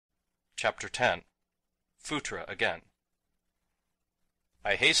Chapter 10. Phutra Again.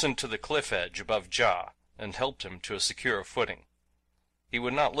 I hastened to the cliff edge above Ja, and helped him to a secure footing. He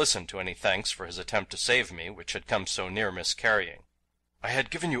would not listen to any thanks for his attempt to save me, which had come so near miscarrying. "I had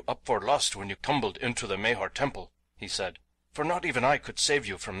given you up for lost when you tumbled into the Mahar temple," he said, "for not even I could save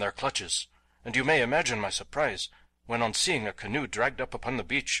you from their clutches, and you may imagine my surprise when, on seeing a canoe dragged up upon the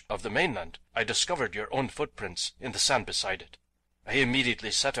beach of the mainland, I discovered your own footprints in the sand beside it. I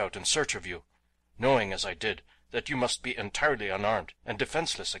immediately set out in search of you, knowing as I did that you must be entirely unarmed and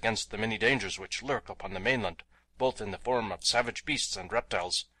defenseless against the many dangers which lurk upon the mainland, both in the form of savage beasts and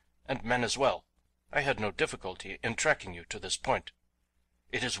reptiles, and men as well. I had no difficulty in tracking you to this point.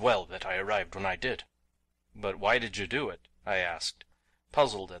 It is well that I arrived when I did." "But why did you do it?" I asked,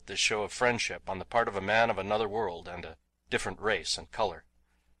 puzzled at this show of friendship on the part of a man of another world and a different race and color.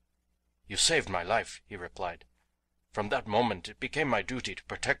 "You saved my life," he replied. "From that moment it became my duty to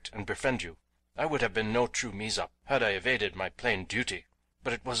protect and befriend you. I would have been no true Mizap had I evaded my plain duty,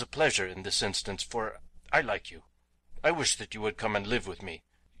 but it was a pleasure in this instance, for I like you. I wish that you would come and live with me.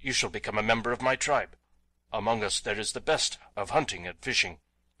 You shall become a member of my tribe. Among us there is the best of hunting and fishing,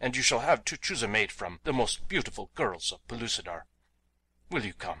 and you shall have to choose a mate from the most beautiful girls of Pellucidar. Will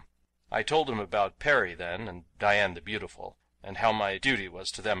you come?" I told him about Perry then, and Diane the Beautiful, and how my duty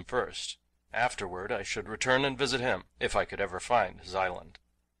was to them first. Afterward I should return and visit him, if I could ever find his island.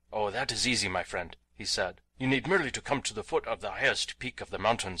 "Oh, that is easy, my friend," he said. "You need merely to come to the foot of the highest peak of the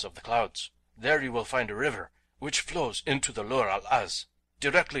mountains of the clouds. There you will find a river, which flows into the Lur al-Az.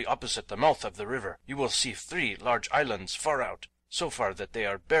 Directly opposite the mouth of the river you will see 3 large islands far out, so far that they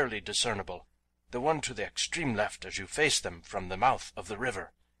are barely discernible. The one to the extreme left as you face them from the mouth of the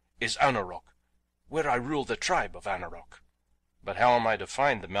river is Anauroch, where I rule the tribe of Anauroch." "But how am I to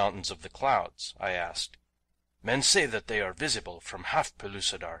find the mountains of the clouds?" I asked. "Men say that they are visible from half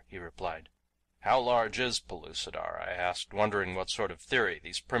Pellucidar," he replied. "How large is Pellucidar?" I asked, wondering what sort of theory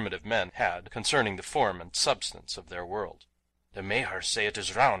these primitive men had concerning the form and substance of their world. "The Mahars say it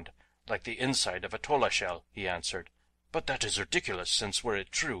is round, like the inside of a tola shell," he answered. "But that is ridiculous, since were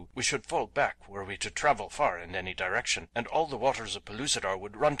it true, we should fall back were we to travel far in any direction, and all the waters of Pellucidar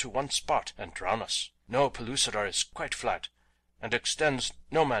would run to one spot and drown us. No, Pellucidar is quite flat, and extends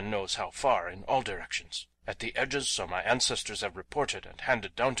no man knows how far in all directions. At the edges, so my ancestors have reported and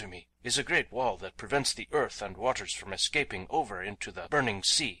handed down to me, is a great wall that prevents the earth and waters from escaping over into the burning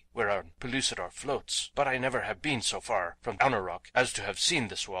sea whereon Pellucidar floats, but I never have been so far from Anauroch as to have seen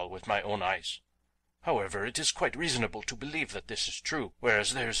this wall with my own eyes. However, it is quite reasonable to believe that this is true,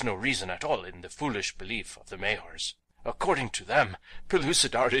 whereas there is no reason at all in the foolish belief of the Mahars. According to them,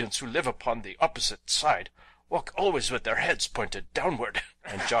 Pellucidarians who live upon the opposite side walk always with their heads pointed downward."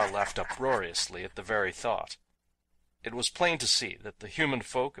 And Ja laughed uproariously at the very thought. It was plain to see that the human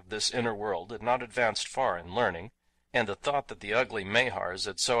folk of this inner world had not advanced far in learning, and the thought that the ugly Mahars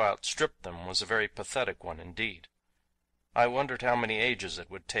had so outstripped them was a very pathetic one indeed. I wondered how many ages it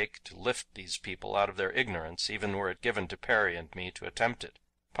would take to lift these people out of their ignorance, even were it given to Perry and me to attempt it.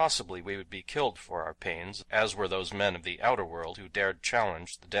 Possibly we would be killed for our pains, as were those men of the outer world who dared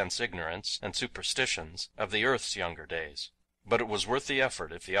challenge the dense ignorance and superstitions of the earth's younger days. But it was worth the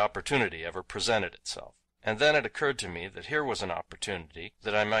effort if the opportunity ever presented itself. And then it occurred to me that here was an opportunity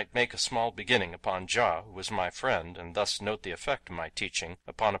that I might make a small beginning upon Ja, who was my friend, and thus note the effect of my teaching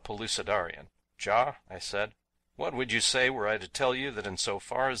upon a Pellucidarian. "Ja," I said, "what would you say were I to tell you that in so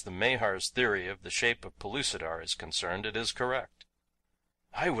far as the Mahar's theory of the shape of Pellucidar is concerned, it is correct?"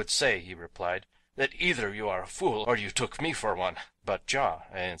 "I would say," he replied, "that either you are a fool or you took me for one." "But Ja,"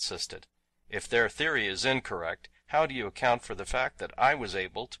 I insisted, "if their theory is incorrect, how do you account for the fact that I was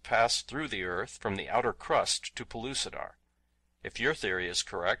able to pass through the earth from the outer crust to Pellucidar? If your theory is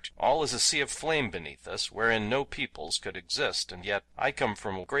correct, all is a sea of flame beneath us, wherein no peoples could exist, and yet I come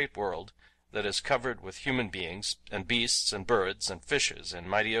from a great world that is covered with human beings, and beasts, and birds, and fishes in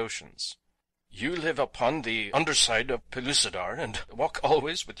mighty oceans." "You live upon the underside of Pellucidar, and walk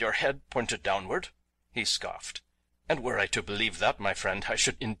always with your head pointed downward?" he scoffed. "And were I to believe that, my friend, I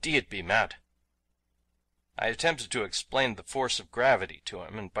should indeed be mad." I attempted to explain the force of gravity to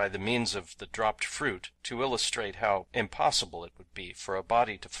him, and by the means of the dropped fruit to illustrate how impossible it would be for a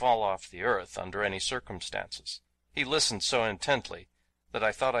body to fall off the earth under any circumstances. He listened so intently that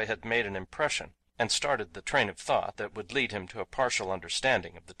I thought I had made an impression, and started the train of thought that would lead him to a partial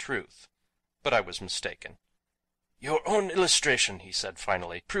understanding of the truth. But I was mistaken. "Your own illustration," he said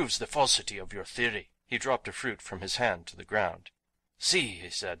finally, "proves the falsity of your theory." He dropped a fruit from his hand to the ground. "See,"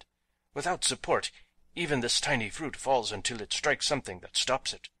 he said, "without support, even this tiny fruit falls until it strikes something that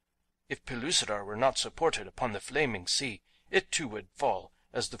stops it. If Pellucidar were not supported upon the flaming sea, it too would fall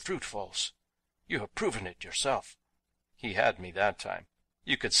as the fruit falls. You have proven it yourself." He had me that time.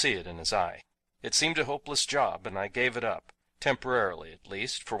 You could see it in his eye. It seemed a hopeless job, and I gave it up, temporarily at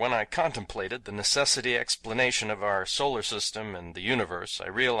least, for when I contemplated the necessity explanation of our solar system and the universe, I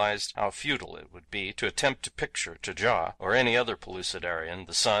realized how futile it would be to attempt to picture to Ja or any other Pellucidarian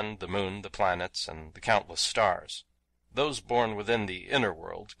the sun, the moon, the planets, and the countless stars. Those born within the inner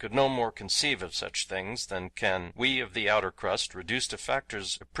world could no more conceive of such things than can we of the outer crust reduce to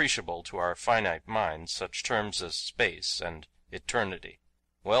factors appreciable to our finite minds such terms as space and eternity.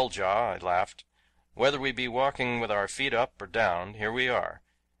 "Well, Ja," I laughed, "whether we be walking with our feet up or down, here we are,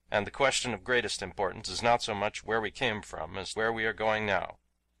 and the question of greatest importance is not so much where we came from as where we are going now.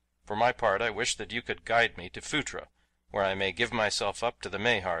 For my part, I wish that you could guide me to Phutra, where I may give myself up to the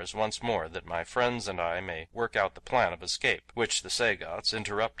Mahars once more, that my friends and I may work out the plan of escape, which the Sagoths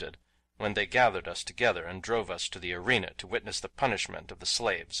interrupted when they gathered us together and drove us to the arena to witness the punishment of the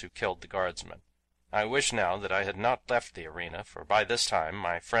slaves who killed the guardsmen. I wish now that I had not left the arena, for by this time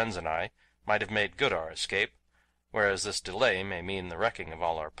my friends and I might have made good our escape, whereas this delay may mean the wrecking of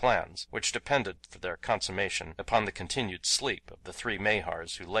all our plans, which depended for their consummation upon the continued sleep of the 3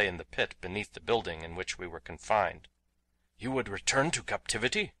 Mahars who lay in the pit beneath the building in which we were confined." "You would return to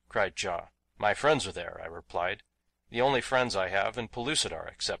captivity?" cried Ja. "My friends are there," I replied. "The only friends I have in Pellucidar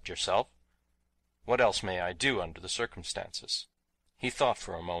except yourself. What else may I do under the circumstances?" He thought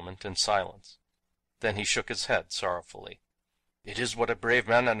for a moment in silence. Then he shook his head sorrowfully. "It is what a brave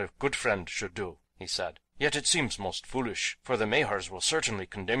man and a good friend should do," he said. "Yet it seems most foolish, for the Mahars will certainly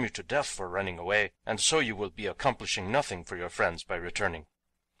condemn you to death for running away, and so you will be accomplishing nothing for your friends by returning.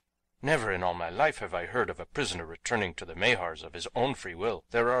 Never in all my life have I heard of a prisoner returning to the Mahars of his own free will.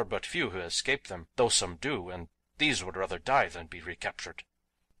 There are but few who escape them, though some do, and these would rather die than be recaptured."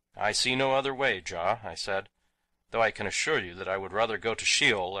 "I see no other way, Ja," I said, "though I can assure you that I would rather go to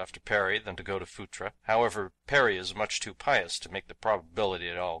Sheol after Perry than to go to Phutra. However, Perry is much too pious to make the probability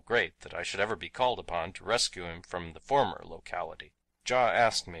at all great that I should ever be called upon to rescue him from the former locality." Ja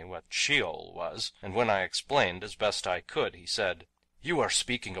asked me what Sheol was, and when I explained as best I could, he said, "You are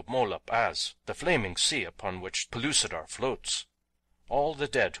speaking of Molop Az, the flaming sea upon which Pellucidar floats. All the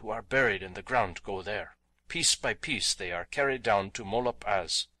dead who are buried in the ground go there. Piece by piece they are carried down to Molop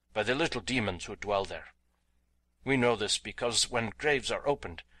Az by the little demons who dwell there. We know this because when graves are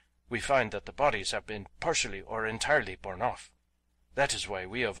opened, we find that the bodies have been partially or entirely borne off. That is why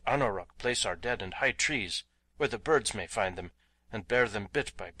we of Anauroch place our dead in high trees, where the birds may find them, and bear them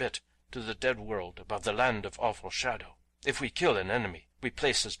bit by bit to the dead world above the land of awful shadow. If we kill an enemy, we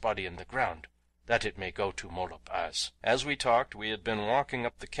place his body in the ground, that it may go to Molop Az." As we talked, we had been walking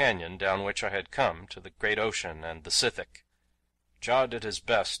up the canyon down which I had come to the great ocean and the Sithik. Ja did his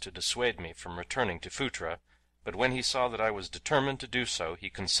best to dissuade me from returning to Phutra, but when he saw that I was determined to do so, he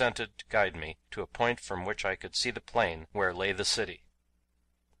consented to guide me to a point from which I could see the plain where lay the city.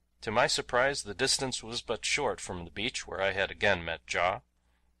 To my surprise, the distance was but short from the beach where I had again met Ja.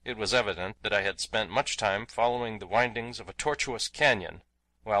 It was evident that I had spent much time following the windings of a tortuous canyon,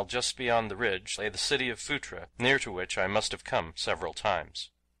 while just beyond the ridge lay the city of Phutra, near to which I must have come several times.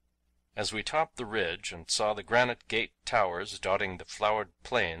 As we topped the ridge and saw the granite gate towers dotting the flowered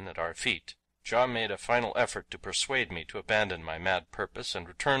plain at our feet, Ja made a final effort to persuade me to abandon my mad purpose and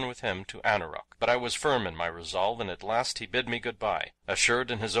return with him to Anauroch, but I was firm in my resolve, and at last he bid me good-bye,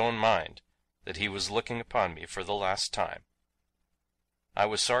 assured in his own mind that he was looking upon me for the last time. I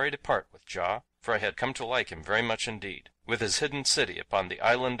was sorry to part with Ja, for I had come to like him very much indeed. With his hidden city upon the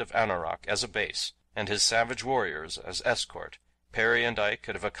island of Anauroch as a base, and his savage warriors as escort, Perry and I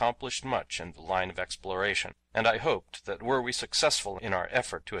could have accomplished much in the line of exploration, and I hoped that were we successful in our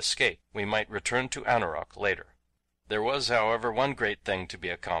effort to escape, we might return to Anauroch later. There was, however, one great thing to be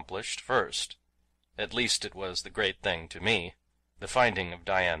accomplished first. At least it was the great thing to me, the finding of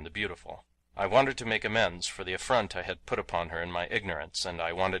Diane the Beautiful. I wanted to make amends for the affront I had put upon her in my ignorance, and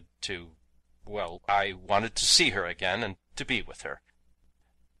I wanted to see her again and to be with her.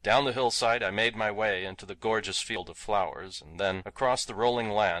 Down the hillside I made my way into the gorgeous field of flowers, and then across the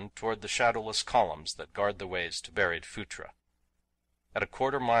rolling land toward the shadowless columns that guard the ways to buried Phutra. At a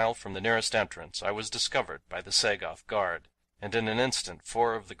quarter-mile from the nearest entrance I was discovered by the Sagoth guard, and in an instant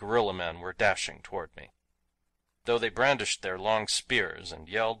 4 of the gorilla men were dashing toward me. Though they brandished their long spears and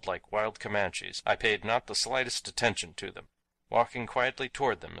yelled like wild Comanches, I paid not the slightest attention to them, walking quietly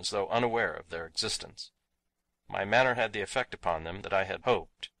toward them as though unaware of their existence. My manner had the effect upon them that I had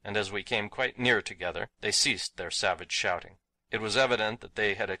hoped, and as we came quite near together, they ceased their savage shouting. It was evident that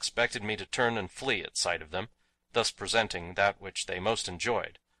they had expected me to turn and flee at sight of them, thus presenting that which they most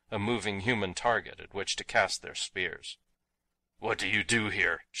enjoyed, a moving human target at which to cast their spears. "What do you do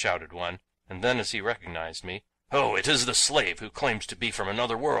here?" shouted one, and then as he recognized me, "Oh, it is the slave who claims to be from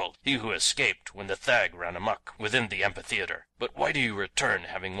another world, he who escaped when the thag ran amok within the amphitheater. But why do you return,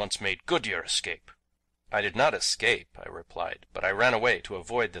 having once made good your escape?" "I did not escape," I replied, "but I ran away to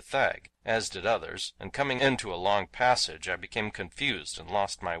avoid the thag, as did others, and coming into a long passage I became confused and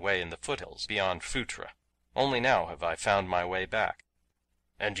lost my way in the foothills beyond Phutra. Only now have I found my way back."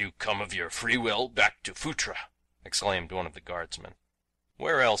 "And you come of your free will back to Phutra?" exclaimed one of the guardsmen.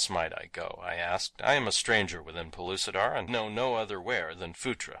 "Where else might I go?" I asked. "I am a stranger within Pellucidar, and know no other where than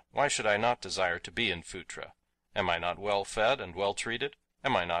Phutra. Why should I not desire to be in Phutra? Am I not well fed and well treated?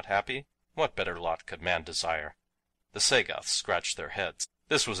 Am I not happy? What better lot could man desire?" The Sagoths scratched their heads.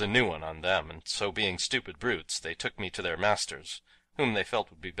 This was a new one on them, and so being stupid brutes, they took me to their masters, whom they felt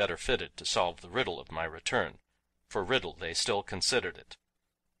would be better fitted to solve the riddle of my return, for riddle they still considered it.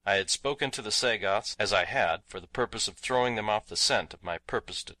 I had spoken to the Sagoths as I had for the purpose of throwing them off the scent of my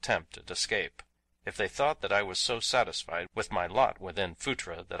purposed attempt at escape. If they thought that I was so satisfied with my lot within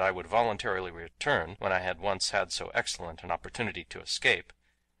Phutra that I would voluntarily return when I had once had so excellent an opportunity to escape,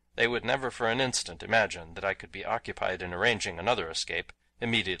 they would never for an instant imagine that I could be occupied in arranging another escape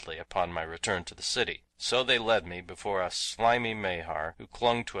immediately upon my return to the city. So they led me before a slimy Mahar who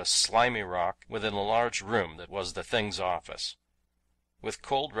clung to a slimy rock within a large room that was the thing's office. With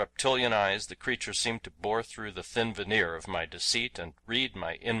cold reptilian eyes the creature seemed to bore through the thin veneer of my deceit and read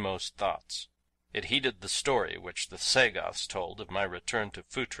my inmost thoughts. It heeded the story which the Sagoths told of my return to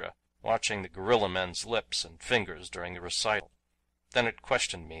Phutra, watching the gorilla men's lips and fingers during the recital. Then it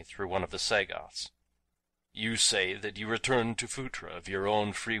questioned me through one of the Sagoths. "You say that you returned to Phutra of your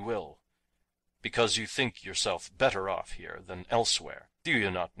own free will, because you think yourself better off here than elsewhere. Do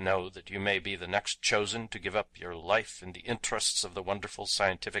you not know that you may be the next chosen to give up your life in the interests of the wonderful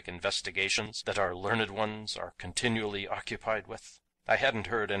scientific investigations that our learned ones are continually occupied with?" I hadn't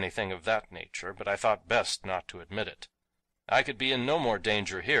heard anything of that nature, but I thought best not to admit it. "I could be in no more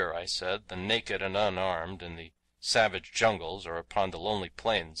danger here," I said, "than naked and unarmed in the savage jungles or upon the lonely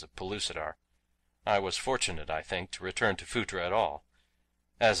plains of Pellucidar. I was fortunate, I think, to return to Phutra at all.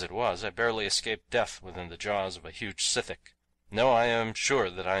 As it was, I barely escaped death within the jaws of a huge Scythic. No, I am sure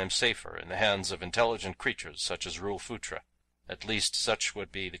that I am safer in the hands of intelligent creatures such as rule Phutra. At least such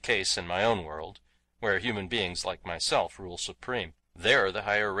would be the case in my own world, where human beings like myself rule supreme. There the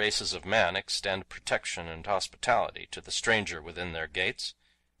higher races of man extend protection and hospitality to the stranger within their gates,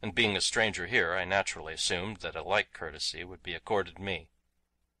 and being a stranger here I naturally assumed that a like courtesy would be accorded me."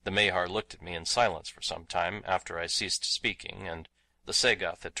 The Mahar looked at me in silence for some time after I ceased speaking, and the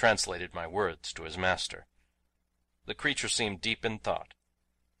Sagoth had translated my words to his master. The creature seemed deep in thought.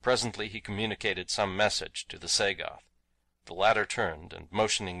 Presently he communicated some message to the Sagoth. The latter turned, and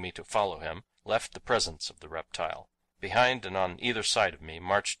motioning me to follow him, left the presence of the reptile. Behind and on either side of me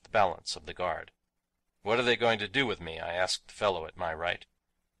marched the balance of the guard. "What are they going to do with me?" I asked the fellow at my right.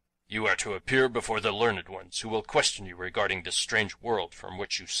 "You are to appear before the learned ones, who will question you regarding this strange world from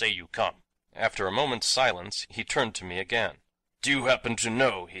which you say you come." After a moment's silence he turned to me again. "Do you happen to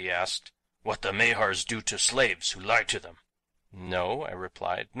know," he asked, "what the Mahars do to slaves who lie to them?" "No," I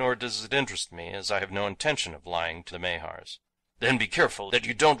replied, "nor does it interest me, as I have no intention of lying to the Mahars." "Then be careful that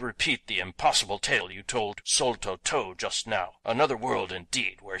you don't repeat the impossible tale you told Solto To just now. Another world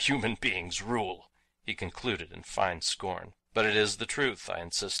indeed, where human beings rule," he concluded in fine scorn. "But it is the truth," I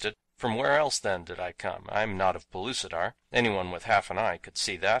insisted. "From where else then did I come? I am not of Pellucidar. Anyone with half an eye could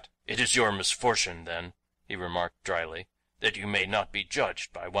see that." "It is your misfortune, then," he remarked dryly, "that you may not be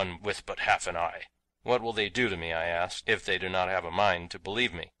judged by one with but half an eye." "What will they do to me," I asked, "if they do not have a mind to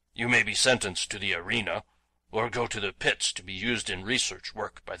believe me?" "You may be sentenced to the arena, or go to the pits to be used in research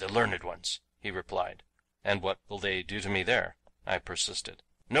work by the learned ones," he replied. "And what will they do to me there?" I persisted.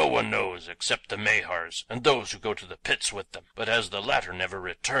 "No one knows except the Mahars and those who go to the pits with them, but as the latter never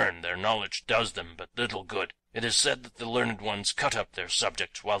return, their knowledge does them but little good. It is said that the learned ones cut up their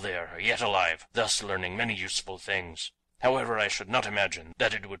subjects while they are yet alive, thus learning many useful things. However, I should not imagine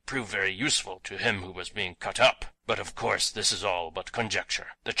that it would prove very useful to him who was being cut up, but of course this is all but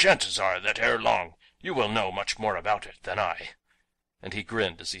conjecture. The chances are that ere long you will know much more about it than I." And he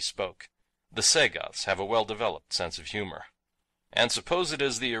grinned as he spoke. The Sagoths have a well-developed sense of humor. "And suppose it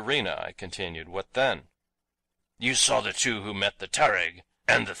is the arena," I continued, "what then?" "You saw the two who met the Tareg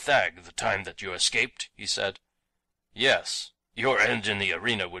and the Thag the time that you escaped," he said. "Yes. Your end in the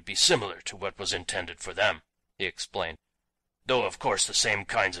arena would be similar to what was intended for them," he explained, "though of course the same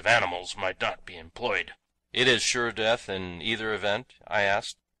kinds of animals might not be employed." "It is sure death in either event?" I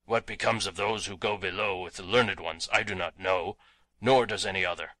asked. "What becomes of those who go below with the learned ones I do not know, nor does any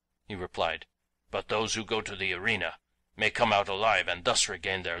other," he replied. "But those who go to the arena may come out alive and thus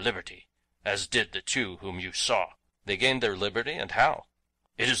regain their liberty, as did the two whom you saw." "They gained their liberty, and how?"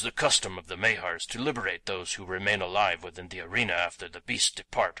 "It is the custom of the Mahars to liberate those who remain alive within the arena after the beasts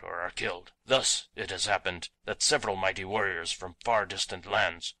depart or are killed. Thus, it has happened that several mighty warriors from far distant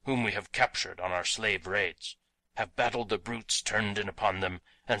lands, whom we have captured on our slave raids, have battled the brutes turned in upon them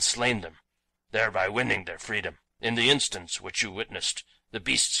and slain them, thereby winning their freedom. In the instance which you witnessed, the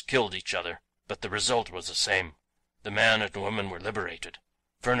beasts killed each other, but the result was the same. The man and woman were liberated,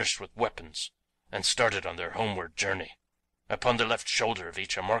 furnished with weapons, and started on their homeward journey. Upon the left shoulder of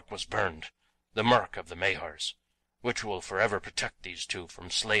each a mark was burned, the mark of the Mahars, which will forever protect these two from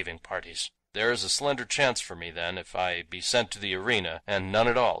slaving parties." "There is a slender chance for me, then, if I be sent to the arena, and none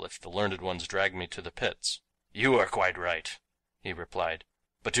at all if the learned ones drag me to the pits." "You are quite right," he replied,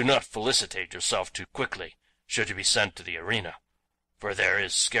 "but do not felicitate yourself too quickly, should you be sent to the arena, for there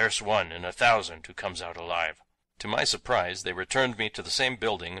is scarce one in 1,000 who comes out alive." To my surprise, they returned me to the same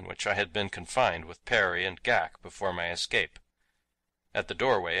building in which I had been confined with Perry and Ghak before my escape. At the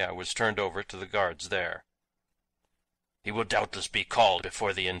doorway I was turned over to the guards there. "He will doubtless be called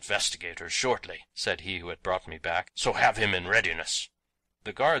before the investigators shortly," said he who had brought me back, "so have him in readiness."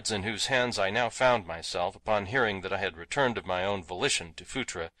 The guards in whose hands I now found myself, upon hearing that I had returned of my own volition to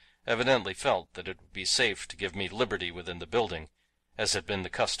Phutra, evidently felt that it would be safe to give me liberty within the building, as had been the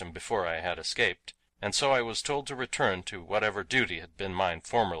custom before I had escaped, and so I was told to return to whatever duty had been mine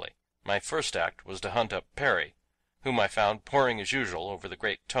formerly. My first act was to hunt up Perry, whom I found poring as usual over the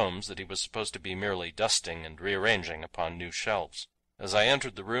great tomes that he was supposed to be merely dusting and rearranging upon new shelves. As I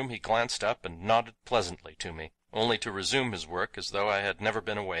entered the room he glanced up and nodded pleasantly to me, only to resume his work as though I had never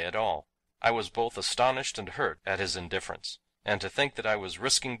been away at all. I was both astonished and hurt at his indifference, and to think that I was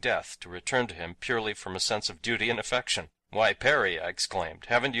risking death to return to him purely from a sense of duty and affection. "Why, Perry," I exclaimed,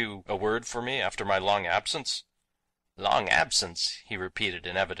 "haven't you a word for me after my long absence?" "Long absence?" he repeated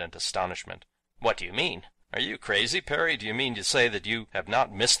in evident astonishment. "What do you mean?" "Are you crazy, Perry? Do you mean to say that you have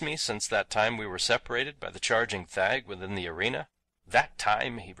not missed me since that time we were separated by the charging thag within the arena?" "That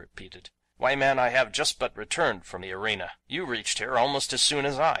time?" he repeated. "Why, man, I have just but returned from the arena. You reached here almost as soon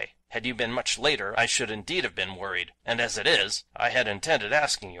as I. Had you been much later, I should indeed have been worried, and as it is, I had intended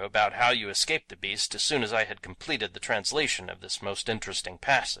asking you about how you escaped the beast as soon as I had completed the translation of this most interesting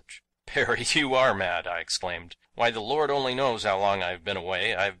passage." "Perry, you are mad," I exclaimed. "Why, the Lord only knows how long I have been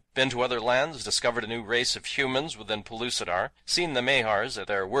away. I have been to other lands, discovered a new race of humans within Pellucidar, seen the Mahars at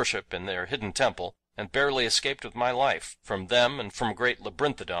their worship in their hidden temple, and barely escaped with my life from them and from great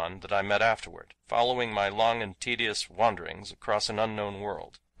Labyrinthodon that I met afterward, following my long and tedious wanderings across an unknown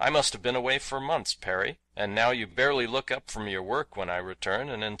world. I must have been away for months, Perry, and now you barely look up from your work when I return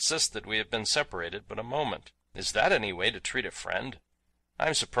and insist that we have been separated but a moment. Is that any way to treat a friend?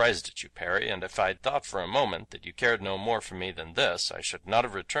 I'm surprised at you, Perry, and if I'd thought for a moment that you cared no more for me than this, I should not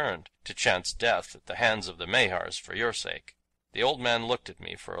have returned to chance death at the hands of the Mahars for your sake." The old man looked at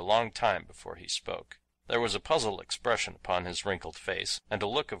me for a long time before he spoke. There was a puzzled expression upon his wrinkled face, and a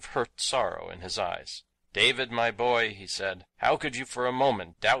look of hurt sorrow in his eyes. "David, my boy," he said, "how could you for a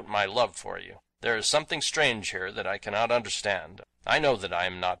moment doubt my love for you? There is something strange here that I cannot understand. I know that I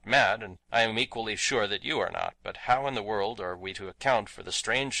am not mad, and I am equally sure that you are not, but how in the world are we to account for the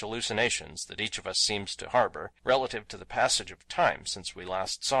strange hallucinations that each of us seems to harbor relative to the passage of time since we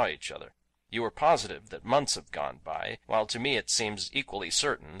last saw each other? You are positive that months have gone by, while to me it seems equally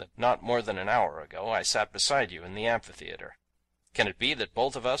certain that not more than an hour ago I sat beside you in the amphitheater. Can it be that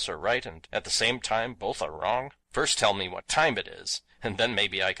both of us are right and at the same time both are wrong? First tell me what time it is, and then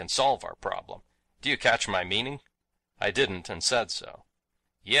maybe I can solve our problem. Do you catch my meaning?" I didn't, and said so.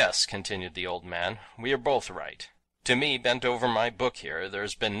 "Yes," continued the old man, "we are both right. To me, bent over my book here, there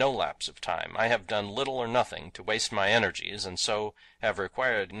has been no lapse of time. I have done little or nothing to waste my energies, and so have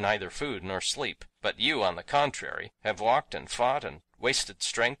required neither food nor sleep. But you, on the contrary, have walked and fought and wasted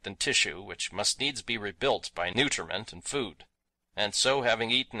strength and tissue which must needs be rebuilt by nutriment and food. And so, having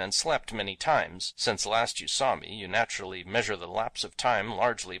eaten and slept many times since last you saw me, you naturally measure the lapse of time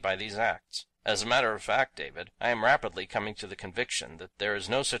largely by these acts. As a matter of fact, David, I am rapidly coming to the conviction that there is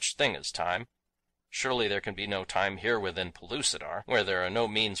no such thing as time. Surely there can be no time here within Pellucidar, where there are no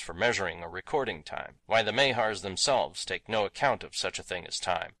means for measuring or recording time. Why, the Mahars themselves take no account of such a thing as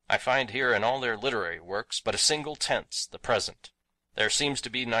time. I find here in all their literary works but a single tense, the present. There seems to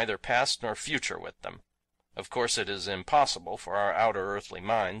be neither past nor future with them. Of course it is impossible for our outer earthly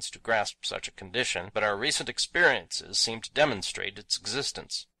minds to grasp such a condition, but our recent experiences seem to demonstrate its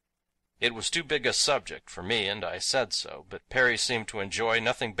existence." It was too big a subject for me, and I said so, but Perry seemed to enjoy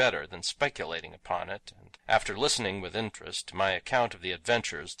nothing better than speculating upon it, and after listening with interest to my account of the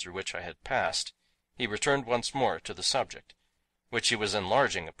adventures through which I had passed, He returned once more to the subject, which he was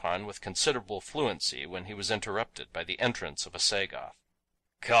enlarging upon with considerable fluency when he was interrupted by the entrance of a Sagoth.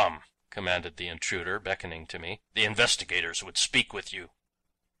 "Come," commanded the intruder, beckoning to me. "The investigators would speak with you."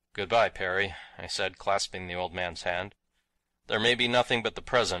 "Goodbye, Perry," I said, clasping the old man's hand. "There may be nothing but the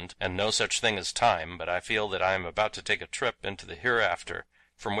present, and no such thing as time, but I feel that I am about to take a trip into the hereafter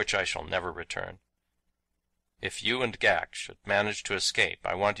from which I shall never return. If you and Ghak should manage to escape,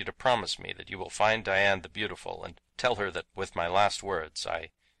 I want you to promise me that you will find Diane the Beautiful and tell her that with my last words I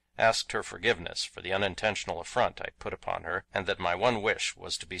asked her forgiveness for the unintentional affront I put upon her, and that my one wish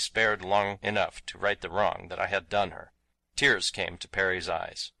was to be spared long enough to right the wrong that I had done her." Tears came to Perry's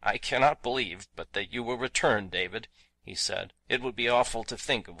eyes. "I cannot believe but that you will return, David," he said. "It would be awful to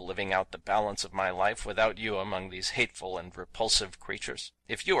think of living out the balance of my life without you among these hateful and repulsive creatures.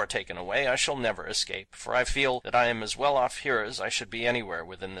 If you are taken away I shall never escape, for I feel that I am as well off here as I should be anywhere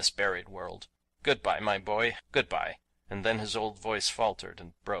within this buried world. Goodbye, my boy, goodbye." And then his old voice faltered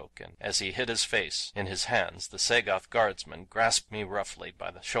and broke, and as he hid his face in his hands the Sagoth guardsman grasped me roughly by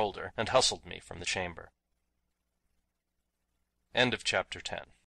the shoulder and hustled me from the chamber. End of chapter 10.